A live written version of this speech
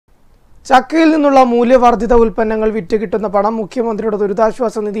ചക്കയിൽ നിന്നുള്ള മൂല്യവർദ്ധിത ഉൽപ്പന്നങ്ങൾ വിറ്റ് കിട്ടുന്ന പണം മുഖ്യമന്ത്രിയുടെ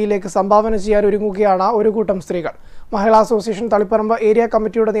ദുരിതാശ്വാസ നിധിയിലേക്ക് സംഭാവന ചെയ്യാൻ ഒരുങ്ങുകയാണ് ഒരു കൂട്ടം സ്ത്രീകൾ. മഹിളാ അസോസിയേഷൻ തളിപ്പറമ്പ് ഏരിയ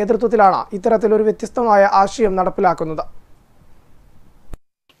കമ്മിറ്റിയുടെ നേതൃത്വത്തിലാണ് ഇത്തരത്തിലൊരു വ്യത്യസ്തമായ ആശയം നടപ്പിലാക്കുന്നത്.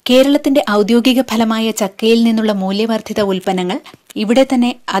 കേരളത്തിന്റെ ഔദ്യോഗിക ഫലമായ ചക്കയിൽ നിന്നുള്ള മൂല്യവർദ്ധിത ഉൽപ്പന്നങ്ങൾ ഇവിടെ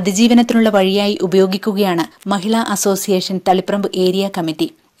തന്നെ അതിജീവനത്തിനുള്ള വഴിയായി ഉപയോഗിക്കുകയാണ് മഹിളാ അസോസിയേഷൻ തളിപ്പറമ്പ് ഏരിയ കമ്മിറ്റി.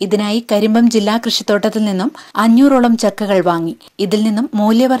 ഇതിനായി കരിമ്പം ജില്ലാ കൃഷിത്തോട്ടത്തിൽ നിന്നും 500ഓളം ചക്കകൾ വാങ്ങി. ഇതിൽ നിന്നും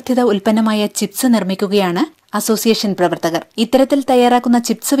മൂല്യവർദ്ധിത ഉൽപ്പന്നമായ ചിപ്സ് നിർമ്മിക്കുകയാണ് അസോസിയേഷൻ പ്രവർത്തകർ. ഇത്തരത്തിൽ തയ്യാറാക്കുന്ന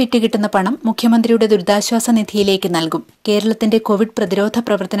ചിപ്സ് വിറ്റുകിട്ടുന്ന പണം മുഖ്യമന്ത്രിയുടെ ദുരിതാശ്വാസ നിധിയിലേക്ക് നൽകും. കേരളത്തിന്റെ കോവിഡ് പ്രതിരോധ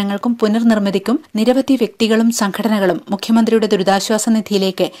പ്രവർത്തനങ്ങൾക്കും പുനർനിർമ്മിതിക്കും നിരവധി വ്യക്തികളും സംഘടനകളും മുഖ്യമന്ത്രിയുടെ ദുരിതാശ്വാസ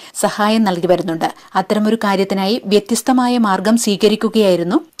നിധിയിലേക്ക് സഹായം നൽകി വരുന്നുണ്ട്. അത്തരമൊരു കാര്യത്തിനായി വ്യത്യസ്തമായ മാർഗം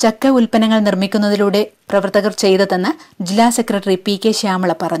സ്വീകരിക്കുകയായിരുന്നു ചക്ക ഉൽപ്പന്നങ്ങൾ നിർമ്മിക്കുന്നതിലൂടെ പ്രവർത്തകർ ചെയ്തതെന്ന് ജില്ലാ സെക്രട്ടറി PK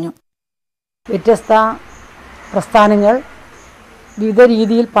ശ്യാമള പറഞ്ഞു. വ്യത്യസ്ത പ്രസ്ഥാനങ്ങൾ വിവിധ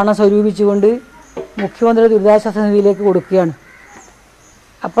രീതിയിൽ പണം സ്വരൂപിച്ചുകൊണ്ട് മുഖ്യമന്ത്രി ദുരിതാശ്വാസ നിധിയിലേക്ക് കൊടുക്കുകയാണ്.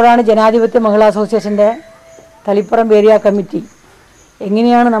 അപ്പോഴാണ് ജനാധിപത്യ മഹിളാ അസോസിയേഷൻ്റെ തളിപ്പറമ്പ് ഏരിയ കമ്മിറ്റി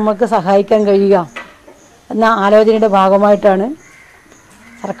എങ്ങനെയാണ് നമുക്ക് സഹായിക്കാൻ കഴിയുക എന്ന ആലോചനയുടെ ഭാഗമായിട്ടാണ്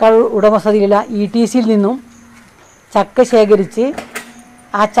സർക്കാർ ഉടമസ്ഥതയിലുള്ള ETCയിൽ നിന്നും ചക്ക ശേഖരിച്ച്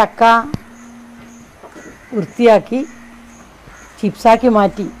ആ ചക്ക വൃത്തിയാക്കി ചിപ്സാക്കി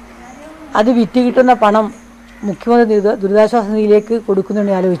മാറ്റി അത് വിറ്റ് കിട്ടുന്ന പണം മുഖ്യമന്ത്രി ദുരിതാശ്വാസ നിധിയിലേക്ക്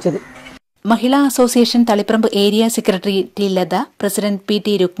കൊടുക്കുന്നതാണ് ആലോചിച്ചത്. മഹിളാ association Taliparamba area secretary T. Latha, president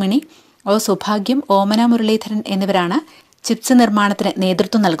PT. Rukmini, O. സൗഭാഗ്യം, ഓമന മുരളീധരൻ എന്നിവരാണ് ചിപ്സ് നിർമ്മാണത്തിന്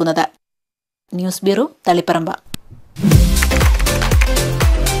നേതൃത്വം നൽകുന്നത്. News bureau, Taliparamba.